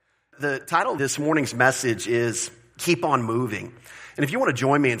The title of this morning's message is Keep on Moving. And if you want to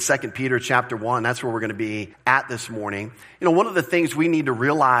join me in 2 Peter chapter 1, that's where we're going to be at this morning. You know, one of the things we need to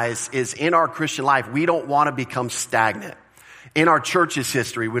realize is in our Christian life, we don't want to become stagnant. In our church's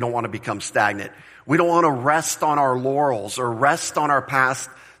history, we don't want to become stagnant. We don't want to rest on our laurels or rest on our past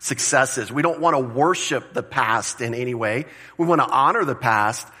successes. We don't want to worship the past in any way. We want to honor the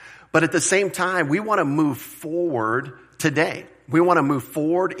past, but at the same time, we want to move forward today. We want to move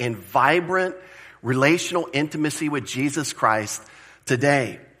forward in vibrant relational intimacy with Jesus Christ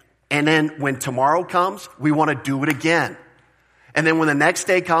today. And then when tomorrow comes, we want to do it again. And then when the next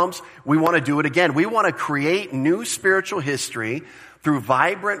day comes, we want to do it again. We want to create new spiritual history through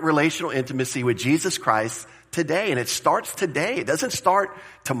vibrant relational intimacy with Jesus Christ today. And it starts today. It doesn't start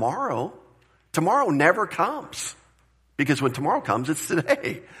tomorrow. Tomorrow never comes because when tomorrow comes, it's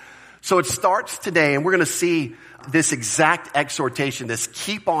today. So it starts today, and we're going to see this exact exhortation, this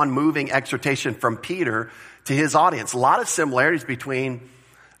keep on moving exhortation from Peter to his audience. A lot of similarities between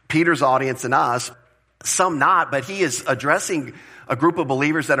Peter's audience and us, some not, but he is addressing a group of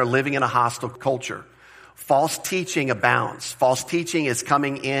believers that are living in a hostile culture. False teaching abounds. False teaching is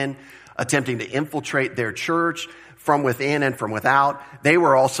coming in, attempting to infiltrate their church from within and from without. They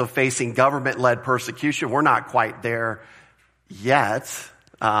were also facing government-led persecution. We're not quite there yet.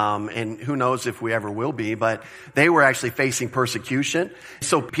 And who knows if we ever will be, but they were actually facing persecution.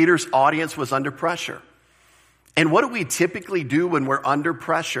 So Peter's audience was under pressure. And what do we typically do when we're under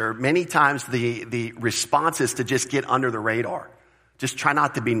pressure? Many times the response is to just get under the radar. Just try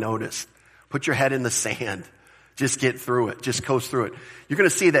not to be noticed. Put your head in the sand. Just get through it. Just coast through it. You're going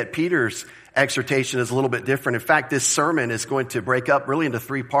to see that Peter's exhortation is a little bit different. In fact, this sermon is going to break up really into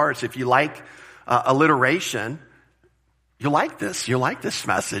three parts. If you like alliteration, you'll like this. You'll like this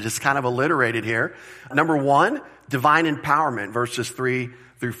message. It's kind of alliterated here. Number one, divine empowerment, verses 3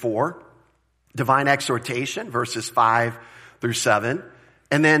 through 4. Divine exhortation, verses 5 through 7.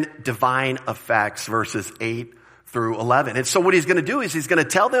 And then divine effects, verses 8 through 11. And so what he's going to do is he's going to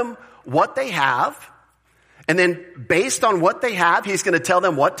tell them what they have. And then based on what they have, he's going to tell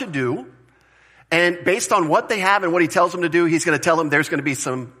them what to do. And based on what they have and what he tells them to do, he's going to tell them there's going to be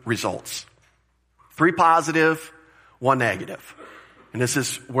some results. 3 positive, 1 negative. And this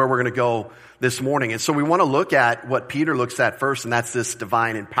is where we're going to go this morning. And so we want to look at what Peter looks at first, and that's this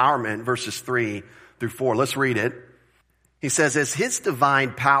divine empowerment, verses 3 through 4. Let's read it. He says, as his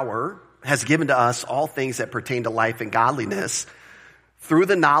divine power has given to us all things that pertain to life and godliness, through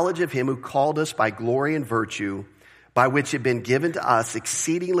the knowledge of him who called us by glory and virtue, by which have been given to us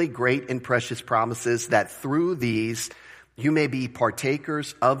exceedingly great and precious promises, that through these you may be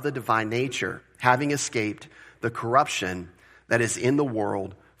partakers of the divine nature, having escaped the corruption that is in the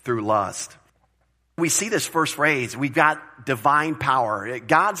world through lust. We see this first phrase, we've got divine power.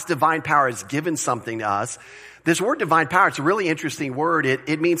 God's divine power has given something to us. This word divine power, it's a really interesting word.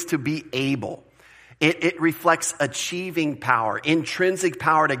 It means to be able. It reflects achieving power, intrinsic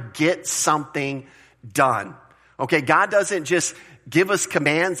power to get something done. Okay, God doesn't just give us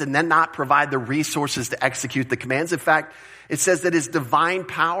commands and then not provide the resources to execute the commands. In fact, it says that his divine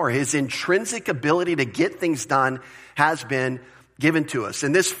power, his intrinsic ability to get things done has been given to us.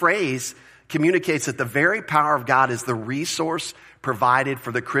 And this phrase communicates that the very power of God is the resource provided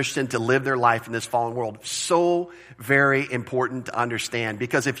for the Christian to live their life in this fallen world. So very important to understand,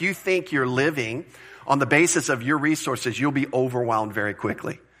 because if you think you're living on the basis of your resources, you'll be overwhelmed very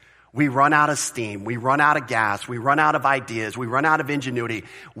quickly. We run out of steam. We run out of gas. We run out of ideas. We run out of ingenuity.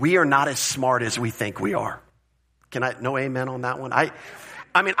 We are not as smart as we think we are. Can I, no amen on that one?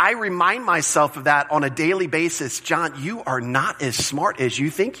 I remind myself of that on a daily basis. John, you are not as smart as you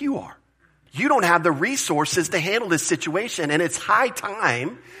think you are. You don't have the resources to handle this situation. And it's high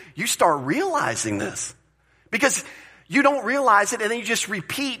time you start realizing this, because you don't realize it and then you just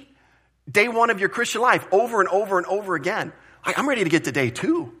repeat day one of your Christian life over and over and over again. I'm ready to get to day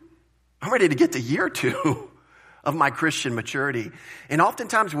 2. I'm ready to get to year 2 of my Christian maturity. And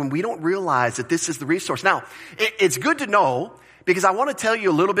oftentimes when we don't realize that this is the resource. Now, it's good to know, because I want to tell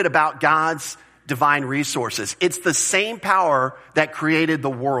you a little bit about God's divine resources. It's the same power that created the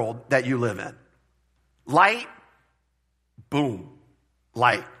world that you live in. Light, boom,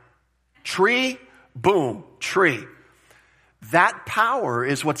 light. Tree, boom, tree. That power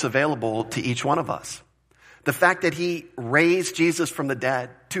is what's available to each one of us. The fact that he raised Jesus from the dead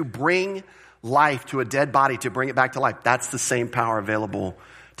to bring life to a dead body, to bring it back to life, that's the same power available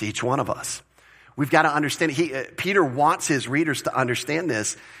to each one of us. We've got to understand, Peter wants his readers to understand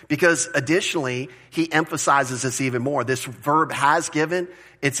this because additionally, he emphasizes this even more. This verb has given,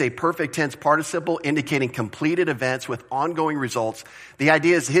 it's a perfect tense participle indicating completed events with ongoing results. The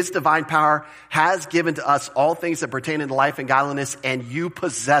idea is his divine power has given to us all things that pertain to life and godliness, and you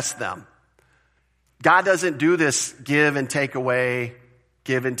possess them. God doesn't do this give and take away,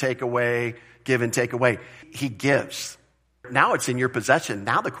 give and take away, give and take away. He gives. Now it's in your possession.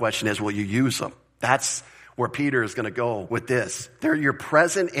 Now the question is, will you use them? That's where Peter is going to go with this. They're your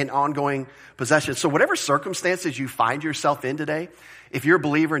present and ongoing possession. So whatever circumstances you find yourself in today, if you're a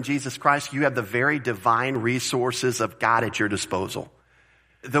believer in Jesus Christ, you have the very divine resources of God at your disposal.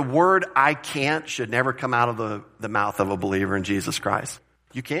 The word I can't should never come out of the mouth of a believer in Jesus Christ.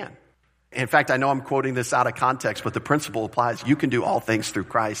 You can. In fact, I know I'm quoting this out of context, but the principle applies. You can do all things through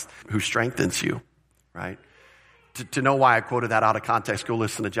Christ who strengthens you, right? To know why I quoted that out of context, go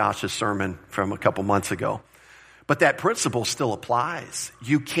listen to Josh's sermon from a couple months ago. But that principle still applies.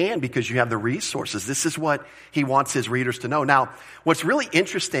 You can because you have the resources. This is what he wants his readers to know. Now, what's really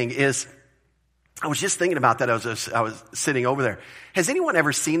interesting is, I was just thinking about that. I was sitting over there. Has anyone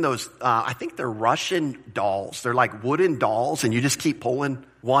ever seen those? I think they're Russian dolls. They're like wooden dolls, and you just keep pulling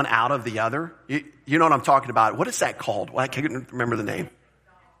one out of the other. You know what I'm talking about. What is that called? Well, I can't remember the name.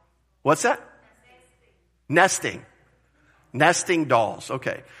 What's that? Nesting dolls.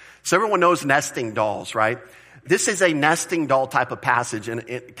 Okay. So everyone knows nesting dolls, right? This is a nesting doll type of passage, and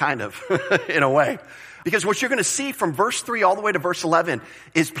it kind of, in a way. Because what you're going to see from verse 3 all the way to verse 11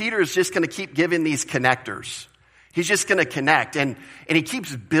 is Peter is just going to keep giving these connectors. He's just going to connect, and he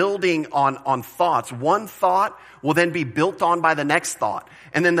keeps building on thoughts. One thought will then be built on by the next thought.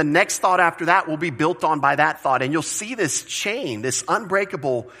 And then the next thought after that will be built on by that thought. And you'll see this chain, this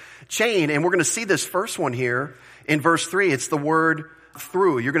unbreakable chain. And we're going to see this first one here in verse 3. It's the word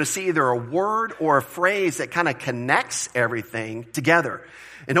through. You're going to see either a word or a phrase that kind of connects everything together.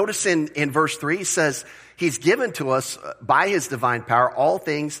 And notice in verse 3, he says, he's given to us by his divine power all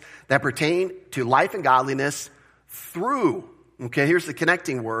things that pertain to life and godliness through. Okay, here's the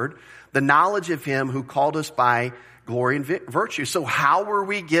connecting word. The knowledge of him who called us by glory and virtue. So how were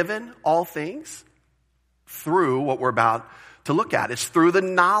we given all things? Through what we're about to look at. It's through the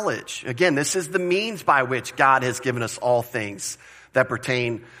knowledge. Again, this is the means by which God has given us all things that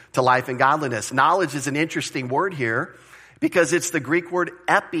pertain to life and godliness. Knowledge is an interesting word here because it's the Greek word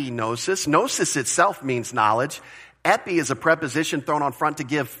epignosis. Gnosis itself means knowledge. Epi is a preposition thrown on front to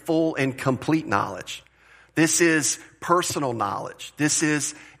give full and complete knowledge. This is personal knowledge. This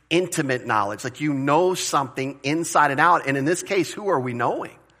is intimate knowledge. Like you know something inside and out. And in this case, who are we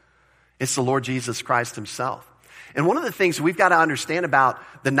knowing? It's the Lord Jesus Christ himself. And one of the things we've got to understand about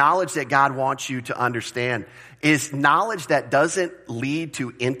the knowledge that God wants you to understand is knowledge that doesn't lead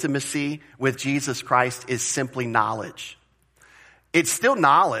to intimacy with Jesus Christ is simply knowledge. It's still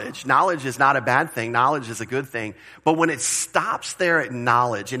knowledge. Knowledge is not a bad thing. Knowledge is a good thing. But when it stops there at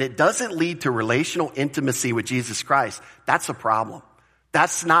knowledge and it doesn't lead to relational intimacy with Jesus Christ, that's a problem.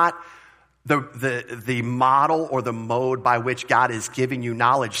 That's not the model or the mode by which God is giving you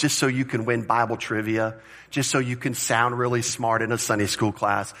knowledge just so you can win Bible trivia, just so you can sound really smart in a Sunday school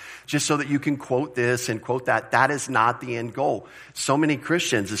class, just so that you can quote this and quote that. That is not the end goal. So many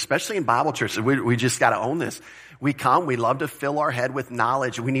Christians, especially in Bible churches, we just got to own this. We love to fill our head with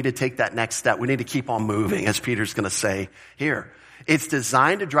knowledge. We need to take that next step. We need to keep on moving, as Peter's going to say here. It's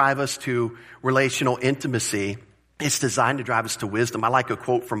designed to drive us to relational intimacy. It's designed to drive us to wisdom. I like a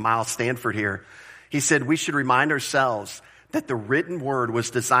quote from Miles Stanford here. He said, we should remind ourselves that the written word was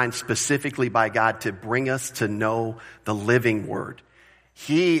designed specifically by God to bring us to know the living word.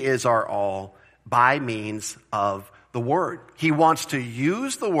 He is our all by means of the word. He wants to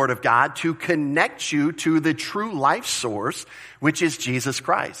use the word of God to connect you to the true life source, which is Jesus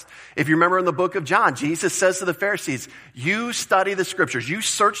Christ. If you remember in the book of John, Jesus says to the Pharisees, you study the scriptures, you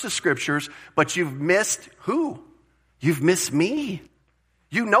search the scriptures, but you've missed who? You've missed me.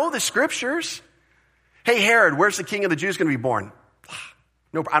 You know the scriptures. Hey, Herod, where's the king of the Jews going to be born?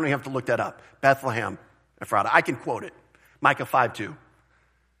 No, I don't even have to look that up. Bethlehem, Ephrata. I can quote it. Micah 5:2.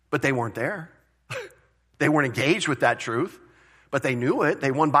 But they weren't there. They weren't engaged with that truth, but they knew it.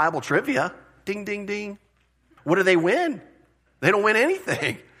 They won Bible trivia. Ding, ding, ding. What do they win? They don't win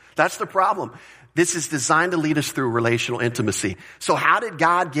anything. That's the problem. This is designed to lead us through relational intimacy. So how did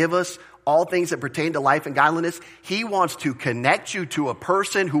God give us all things that pertain to life and godliness? He wants to connect you to a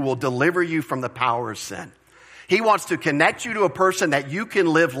person who will deliver you from the power of sin. He wants to connect you to a person that you can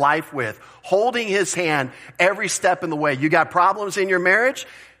live life with, holding his hand every step in the way. You got problems in your marriage?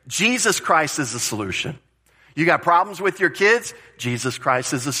 Jesus Christ is the solution. You got problems with your kids? Jesus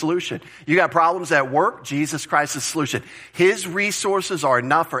Christ is the solution. You got problems at work? Jesus Christ is the solution. His resources are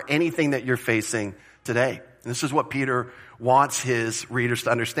enough for anything that you're facing today. And this is what Peter wants his readers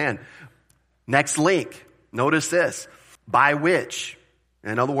to understand. Next link. Notice this. By which,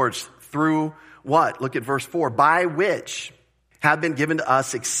 in other words, through what? Look at verse 4. By which have been given to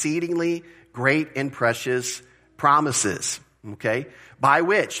us exceedingly great and precious promises. Okay? By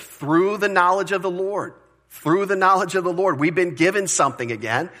which? Through the knowledge of the Lord. Through the knowledge of the Lord. We've been given something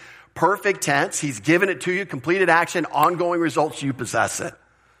again. Perfect tense. He's given it to you. Completed action. Ongoing results. You possess it.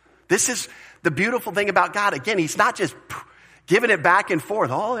 This is the beautiful thing about God. Again, he's not just giving it back and forth.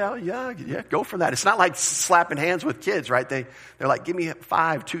 Oh, yeah, go for that. It's not like slapping hands with kids, right? They're like, give me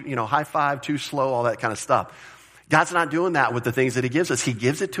 5, 2, high five, too slow, all that kind of stuff. God's not doing that with the things that he gives us. He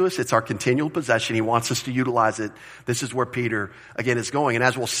gives it to us. It's our continual possession. He wants us to utilize it. This is where Peter, again, is going. And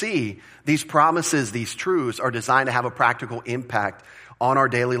as we'll see, these promises, these truths are designed to have a practical impact on our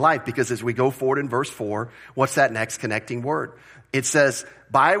daily life. Because as we go forward in verse 4, what's that next connecting word? It says,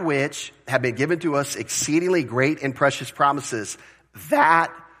 by which have been given to us exceedingly great and precious promises,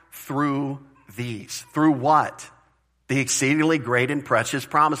 that through these. Through what? The exceedingly great and precious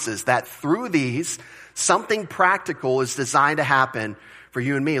promises. That through these, something practical is designed to happen for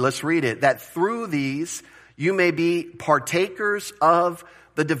you and me. Let's read it. That through these, you may be partakers of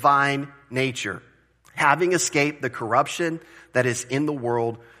the divine nature, having escaped the corruption that is in the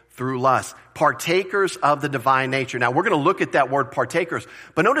world through lust. Partakers of the divine nature. Now, we're going to look at that word partakers,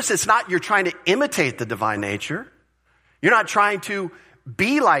 but notice it's not you're trying to imitate the divine nature. You're not trying to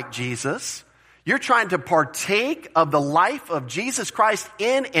be like Jesus. You're trying to partake of the life of Jesus Christ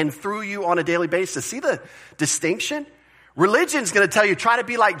in and through you on a daily basis. See the distinction? Religion's going to tell you, try to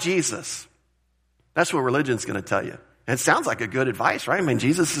be like Jesus. That's what religion's going to tell you. And it sounds like a good advice, right?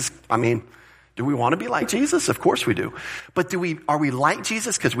 Do we want to be like Jesus? Of course we do. But are we like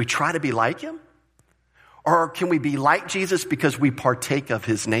Jesus because we try to be like him? Or can we be like Jesus because we partake of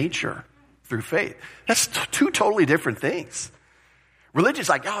his nature through faith? That's two totally different things. Religion's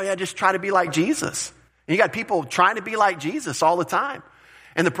like, oh yeah, just try to be like Jesus. And you got people trying to be like Jesus all the time.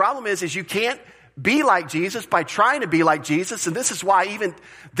 And the problem is you can't be like Jesus by trying to be like Jesus. And this is why even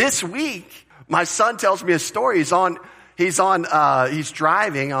this week, my son tells me a story. He's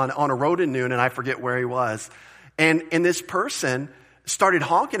driving on a road in Noon, and I forget where he was. And this person started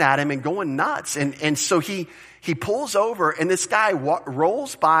honking at him and going nuts. And so he pulls over, and this guy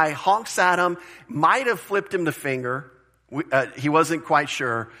rolls by, honks at him, might have flipped him the finger. He wasn't quite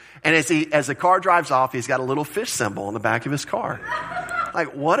sure. And as the car drives off, he's got a little fish symbol on the back of his car.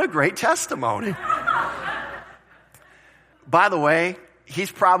 Like, what a great testimony. By the way, he's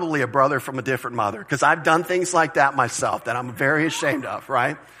probably a brother from a different mother, because I've done things like that myself that I'm very ashamed of,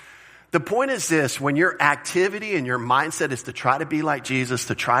 right? The point is this: when your activity and your mindset is to try to be like Jesus,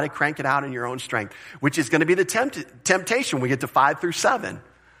 to try to crank it out in your own strength, which is going to be the temptation when we get to 5 through 7.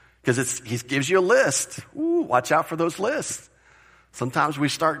 Because he gives you a list. Ooh, watch out for those lists. Sometimes we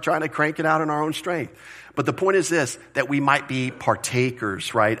start trying to crank it out in our own strength. But the point is this, that we might be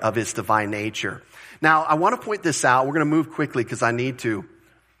partakers, right, of his divine nature. Now, I want to point this out. We're going to move quickly because I need to.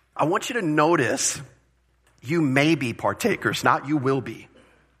 I want you to notice you may be partakers, not you will be.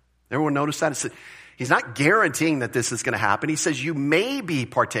 Everyone notice that? He's not guaranteeing that this is going to happen. He says you may be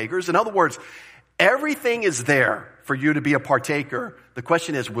partakers. In other words, everything is there for you to be a partaker. The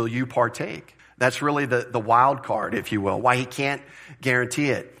question is, will you partake? That's really the wild card, if you will, why he can't guarantee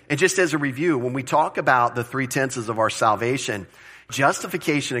it. And just as a review, when we talk about the 3 tenses of our salvation,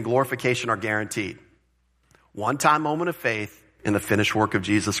 justification and glorification are guaranteed. One-time moment of faith in the finished work of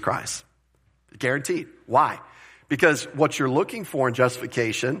Jesus Christ. Guaranteed. Why? Because what you're looking for in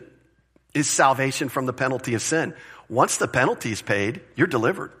justification is salvation from the penalty of sin. Once the penalty is paid, you're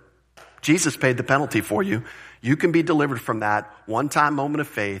delivered. Jesus paid the penalty for you. You can be delivered from that one-time moment of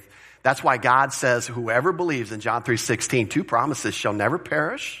faith. That's why God says, whoever believes in John 3:16, 2 promises, shall never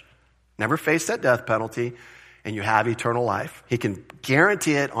perish, never face that death penalty, and you have eternal life. He can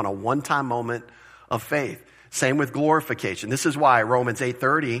guarantee it on a one-time moment of faith. Same with glorification. This is why Romans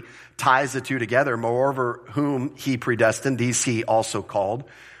 8:30 ties the two together. Moreover, whom he predestined, these he also called.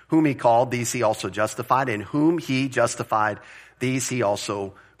 Whom he called, these he also justified. And whom he justified, these he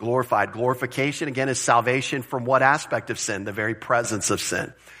also glorified. Glorification, again, is salvation from what aspect of sin? The very presence of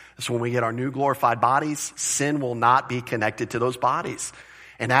sin. So when we get our new glorified bodies, sin will not be connected to those bodies.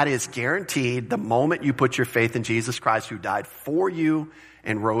 And that is guaranteed the moment you put your faith in Jesus Christ, who died for you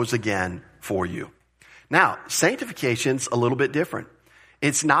and rose again for you. Now, sanctification's a little bit different.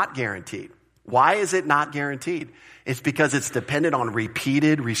 It's not guaranteed. Why is it not guaranteed? It's because it's dependent on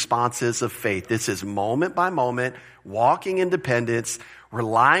repeated responses of faith. This is moment by moment, walking in dependence,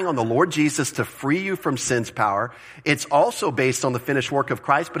 relying on the Lord Jesus to free you from sin's power. It's also based on the finished work of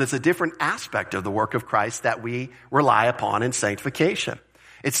Christ, but it's a different aspect of the work of Christ that we rely upon in sanctification.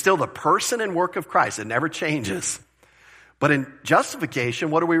 It's still the person and work of Christ. It never changes. But in justification,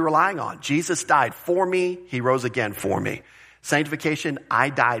 what are we relying on? Jesus died for me. He rose again for me. Sanctification, I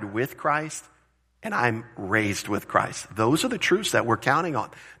died with Christ and I'm raised with Christ. Those are the truths that we're counting on.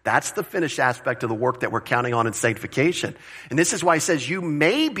 That's the finished aspect of the work that we're counting on in sanctification. And this is why he says you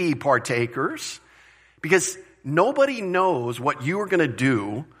may be partakers, because nobody knows what you are going to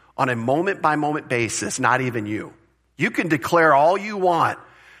do on a moment by moment basis, not even you. You can declare all you want.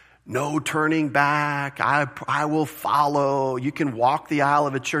 No turning back. I will follow. You can walk the aisle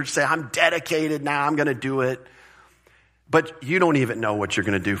of a church, say, I'm dedicated now. I'm going to do it. But you don't even know what you're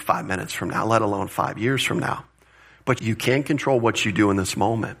going to do 5 minutes from now, let alone 5 years from now. But you can control what you do in this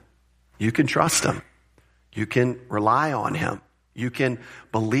moment. You can trust him. You can rely on him. You can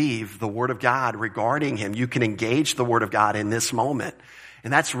believe the word of God regarding him. You can engage the word of God in this moment.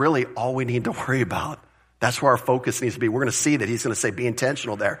 And that's really all we need to worry about. That's where our focus needs to be. We're going to see that he's going to say, be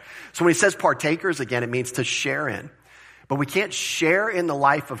intentional there. So when he says partakers, again, it means to share in. But we can't share in the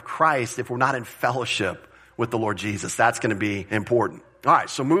life of Christ if we're not in fellowship with the Lord Jesus. That's going to be important. All right,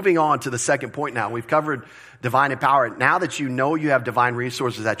 so moving on to the second point now. We've covered divine empowerment. Now that you know you have divine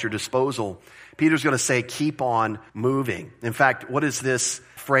resources at your disposal, Peter's going to say, keep on moving. In fact, what is this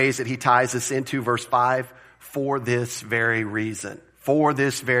phrase that he ties us into? Verse 5, for this very reason. For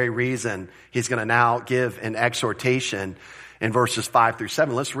this very reason, he's going to now give an exhortation in verses 5 through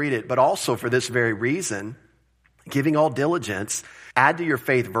 7. Let's read it. But also for this very reason, giving all diligence, add to your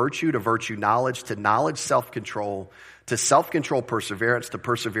faith virtue, to virtue knowledge, to knowledge self-control, to self-control perseverance, to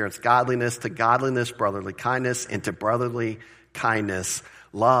perseverance godliness, to godliness brotherly kindness, and to brotherly kindness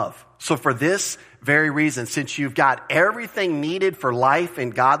love. So for this very reason, since you've got everything needed for life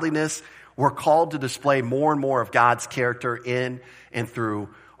and godliness, we're called to display more and more of God's character in and through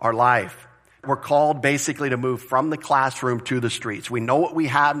our life. We're called basically to move from the classroom to the streets. We know what we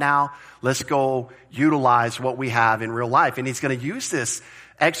have now. Let's go utilize what we have in real life. And he's going to use this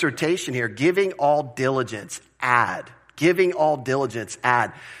exhortation here, giving all diligence, add. Giving all diligence,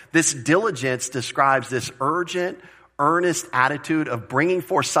 add. This diligence describes this urgent, earnest attitude of bringing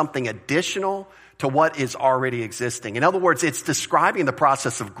forth something additional to what is already existing. In other words, it's describing the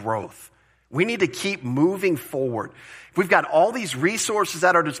process of growth. We need to keep moving forward. If we've got all these resources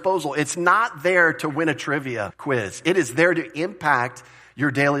at our disposal, it's not there to win a trivia quiz. It is there to impact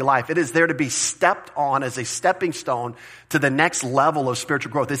your daily life. It is there to be stepped on as a stepping stone to the next level of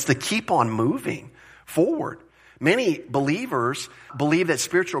spiritual growth. It's to keep on moving forward. Many believers believe that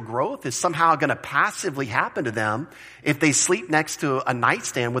spiritual growth is somehow going to passively happen to them if they sleep next to a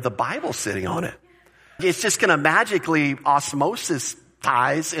nightstand with a Bible sitting on it. It's just going to magically osmosis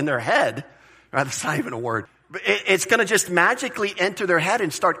ties in their head. Right? That's not even a word. But it's going to just magically enter their head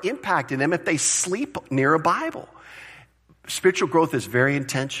and start impacting them if they sleep near a Bible. Spiritual growth is very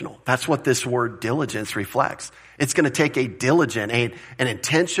intentional. That's what this word diligence reflects. It's going to take a diligent, an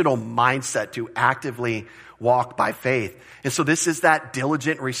intentional mindset to actively walk by faith. And so this is that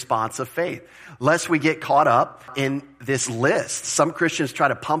diligent response of faith. Lest we get caught up in this list. Some Christians try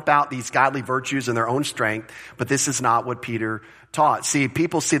to pump out these godly virtues in their own strength, but this is not what Peter taught. See,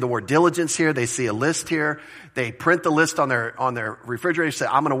 people see the word diligence here. They see a list here. They print the list on their refrigerator, say,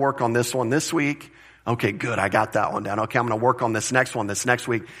 I'm going to work on this one this week. Okay, good. I got that one down. Okay, I'm going to work on this next one this next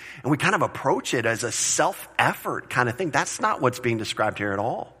week. And we kind of approach it as a self-effort kind of thing. That's not what's being described here at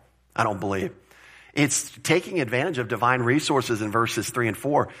all, I don't believe. It's taking advantage of divine resources in verses 3 and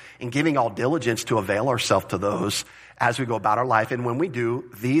 4 and giving all diligence to avail ourselves to those as we go about our life. And when we do,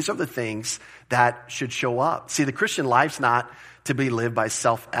 these are the things that should show up. See, the Christian life's not to be lived by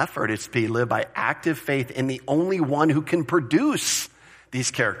self-effort. It's to be lived by active faith in the only one who can produce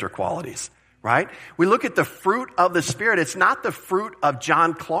these character qualities, right? We look at the fruit of the Spirit. It's not the fruit of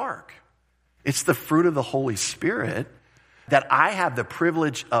John Clark. It's the fruit of the Holy Spirit that I have the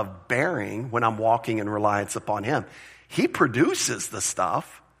privilege of bearing when I'm walking in reliance upon him. He produces the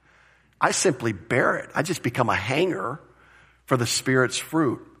stuff. I simply bear it. I just become a hanger for the Spirit's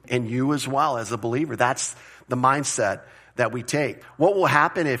fruit. And you as well as a believer. That's the mindset that we take. What will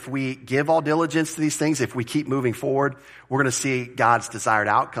happen if we give all diligence to these things? If we keep moving forward, we're going to see God's desired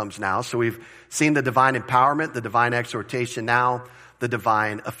outcomes now. So we've seen the divine empowerment, the divine exhortation, now the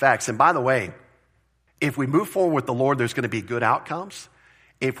divine effects. And by the way, if we move forward with the Lord, there's going to be good outcomes.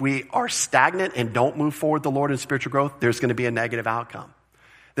 If we are stagnant and don't move forward with the Lord in spiritual growth, there's going to be a negative outcome.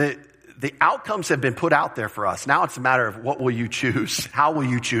 The The outcomes have been put out there for us. Now it's a matter of what will you choose? How will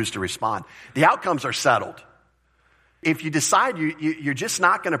you choose to respond? The outcomes are settled. If you decide you're just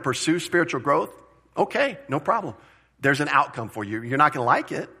not going to pursue spiritual growth, okay, no problem. There's an outcome for you. You're not going to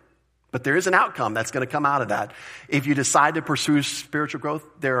like it, but there is an outcome that's going to come out of that. If you decide to pursue spiritual growth,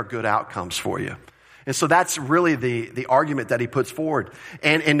 there are good outcomes for you. And so that's really the argument that he puts forward.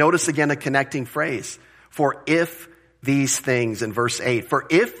 And notice again the connecting phrase. For if these things in verse 8. For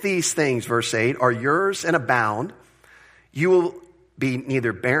if these things, verse 8, are yours and abound, you will be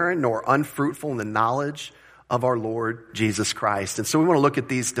neither barren nor unfruitful in the knowledge of our Lord Jesus Christ. And so we want to look at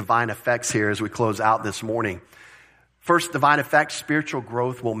these divine effects here as we close out this morning. First divine effect, spiritual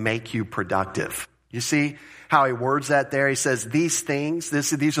growth will make you productive. You see how he words that there? He says these things,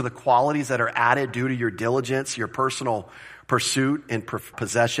 these are the qualities that are added due to your diligence, your personal pursuit and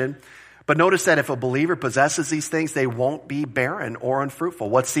possession. But notice that if a believer possesses these things, they won't be barren or unfruitful.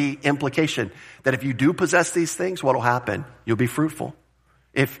 What's the implication? That if you do possess these things, what will happen? You'll be fruitful.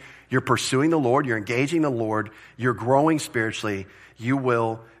 If you're pursuing the Lord, you're engaging the Lord, you're growing spiritually, you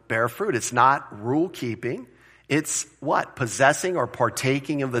will bear fruit. It's not rule keeping. It's what? Possessing or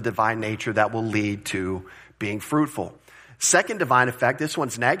partaking of the divine nature that will lead to being fruitful. Second divine effect, this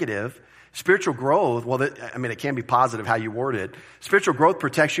one's negative. Spiritual growth, well, it can be positive how you word it. Spiritual growth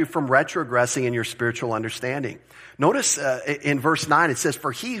protects you from retrogressing in your spiritual understanding. Notice in verse 9, it says,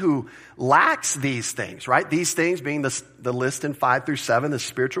 for he who lacks these things, right? These things being the list in 5 through 7, the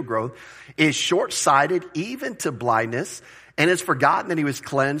spiritual growth, is short-sighted even to blindness and has forgotten that he was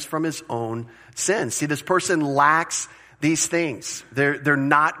cleansed from his own sins. See, this person lacks these things. They're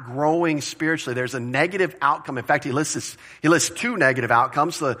not growing spiritually. There's a negative outcome. In fact, he lists two negative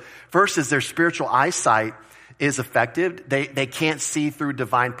outcomes. The first is their spiritual eyesight is affected. They can't see through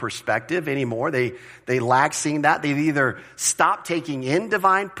divine perspective anymore. They lack seeing that. They've either stopped taking in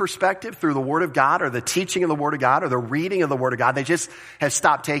divine perspective through the Word of God or the teaching of the Word of God or the reading of the Word of God. They just have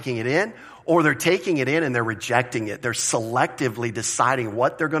stopped taking it in, or they're taking it in and they're rejecting it. They're selectively deciding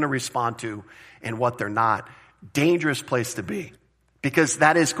what they're going to respond to and what they're not. Dangerous place to be, because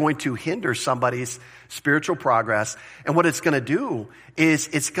that is going to hinder somebody's spiritual progress. And what it's going to do is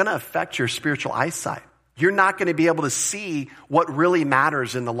it's going to affect your spiritual eyesight. You're not going to be able to see what really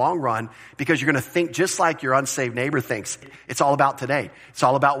matters in the long run, because you're going to think just like your unsaved neighbor thinks. It's all about today. It's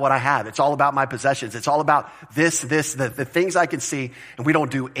all about what I have. It's all about my possessions. It's all about the things I can see. And we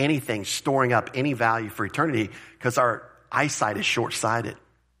don't do anything storing up any value for eternity because our eyesight is short-sighted.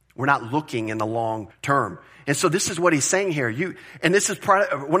 We're not looking in the long term. And so this is what he's saying here. And this is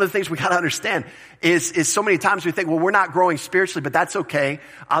one of the things we got to understand is so many times we think, well, we're not growing spiritually, but that's okay.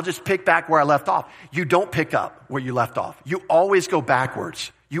 I'll just pick back where I left off. You don't pick up where you left off. You always go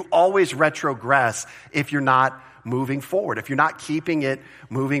backwards. You always retrogress if you're not moving forward, if you're not keeping it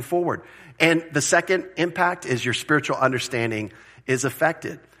moving forward. And the second impact is your spiritual understanding is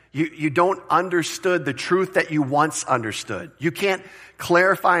affected. You don't understood the truth that you once understood. You can't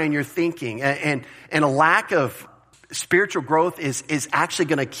clarify in your thinking. And a lack of spiritual growth is actually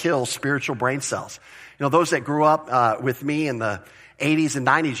going to kill spiritual brain cells. You know, those that grew up with me in the 80s and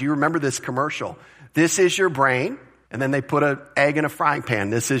 90s, you remember this commercial. This is your brain. And then they put an egg in a frying pan.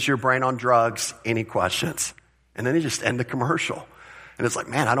 This is your brain on drugs. Any questions? And then they just end the commercial. And it's like,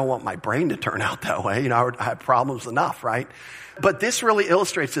 man, I don't want my brain to turn out that way. You know, I have problems enough, right? But this really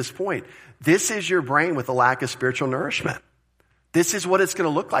illustrates this point. This is your brain with a lack of spiritual nourishment. This is what it's going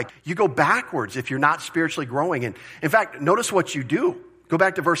to look like. You go backwards if you're not spiritually growing. And in fact, notice what you do. Go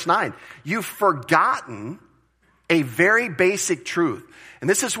back to verse 9. You've forgotten a very basic truth. And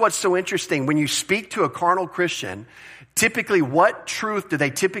this is what's so interesting. When you speak to a carnal Christian, typically what truth do they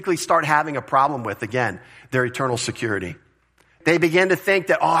typically start having a problem with? Again, their eternal security. They begin to think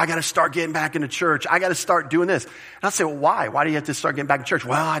that, I got to start getting back into church. I got to start doing this. And I'll say, well, why? Why do you have to start getting back in church?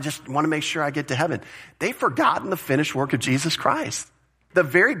 Well, I just want to make sure I get to heaven. They've forgotten the finished work of Jesus Christ. The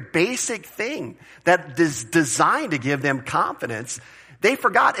very basic thing that is designed to give them confidence, they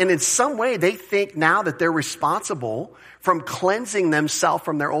forgot. And in some way, they think now that they're responsible from cleansing themselves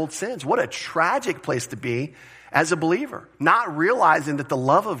from their old sins. What a tragic place to be as a believer, not realizing that the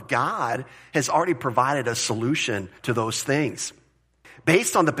love of God has already provided a solution to those things.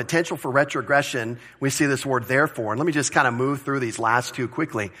 Based on the potential for retrogression, we see this word therefore. And let me just kind of move through these last two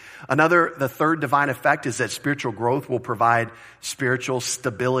quickly. The third divine effect is that spiritual growth will provide spiritual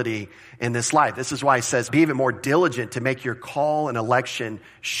stability in this life. This is why he says, be even more diligent to make your call and election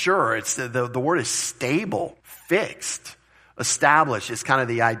sure. It's the word is stable, fixed, established is kind of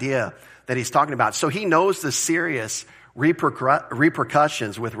the idea that he's talking about. So he knows the serious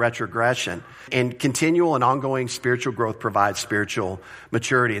repercussions with retrogression. And continual and ongoing spiritual growth provides spiritual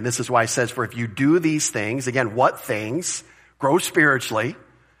maturity. And this is why it says, for if you do these things, again, what things? Grow spiritually,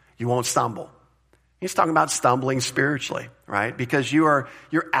 you won't stumble. He's talking about stumbling spiritually, right? Because you're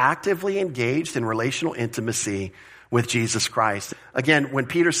actively engaged in relational intimacy with Jesus Christ. Again, when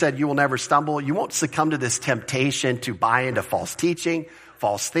Peter said you will never stumble, you won't succumb to this temptation to buy into false teaching,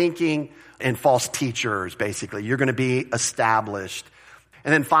 false thinking, and false teachers, basically. You're going to be established.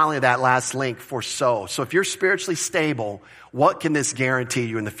 And then finally, that last link for so. So if you're spiritually stable, what can this guarantee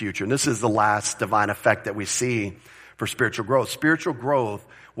you in the future? And this is the last divine effect that we see for spiritual growth. Spiritual growth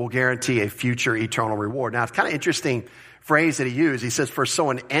will guarantee a future eternal reward. Now, it's kind of interesting phrase that he used. He says, for so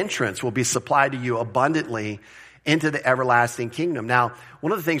an entrance will be supplied to you abundantly into the everlasting kingdom. Now,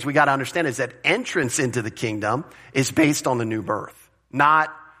 one of the things we got to understand is that entrance into the kingdom is based on the new birth,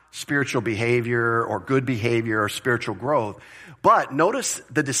 not spiritual behavior or good behavior or spiritual growth. But notice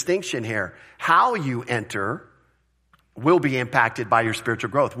the distinction here. How you enter will be impacted by your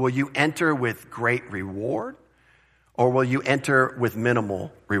spiritual growth. Will you enter with great reward? Or will you enter with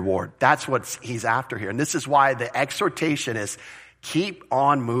minimal reward? That's what he's after here. And this is why the exhortation is keep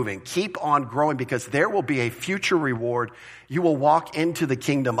on moving, keep on growing, because there will be a future reward. You will walk into the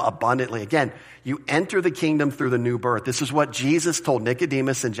kingdom abundantly. Again, you enter the kingdom through the new birth. This is what Jesus told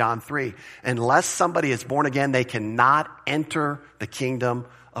Nicodemus in John 3. Unless somebody is born again, they cannot enter the kingdom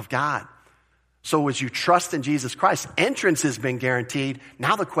of God. So as you trust in Jesus Christ, entrance has been guaranteed.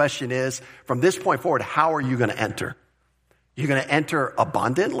 Now the question is, from this point forward, how are you going to enter? You're going to enter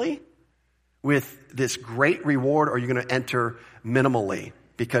abundantly with this great reward, or you're going to enter minimally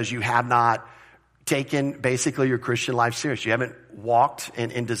because you have not taken basically your Christian life serious. You haven't walked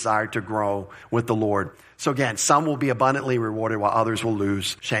and desired to grow with the Lord. So again, some will be abundantly rewarded while others will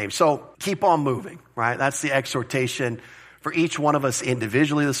lose shame. So keep on moving, right? That's the exhortation for each one of us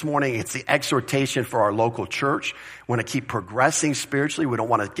individually this morning. It's the exhortation for our local church. We want to keep progressing spiritually. We don't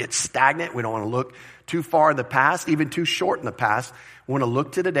want to get stagnant. We don't want to look too far in the past, even too short in the past. We want to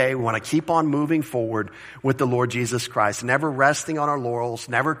look to today. We want to keep on moving forward with the Lord Jesus Christ, never resting on our laurels,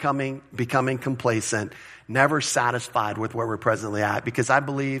 never becoming complacent, never satisfied with where we're presently at, because I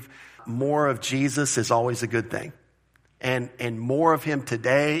believe more of Jesus is always a good thing. And more of him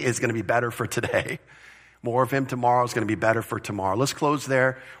today is going to be better for today. More of him tomorrow is going to be better for tomorrow. Let's close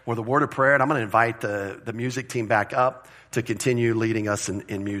there with a word of prayer, and I'm going to invite the music team back up to continue leading us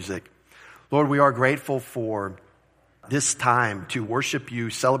in music. Lord, we are grateful for this time to worship you,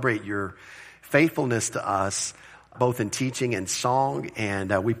 celebrate your faithfulness to us, both in teaching and song,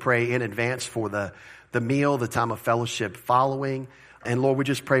 and we pray in advance for the meal, the time of fellowship following. And Lord, we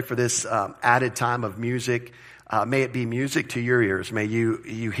just pray for this added time of music. May it be music to your ears. May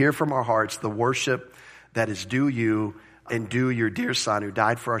you hear from our hearts the worship that is due you and due your dear Son who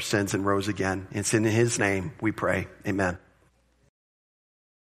died for our sins and rose again. It's in his name we pray. Amen.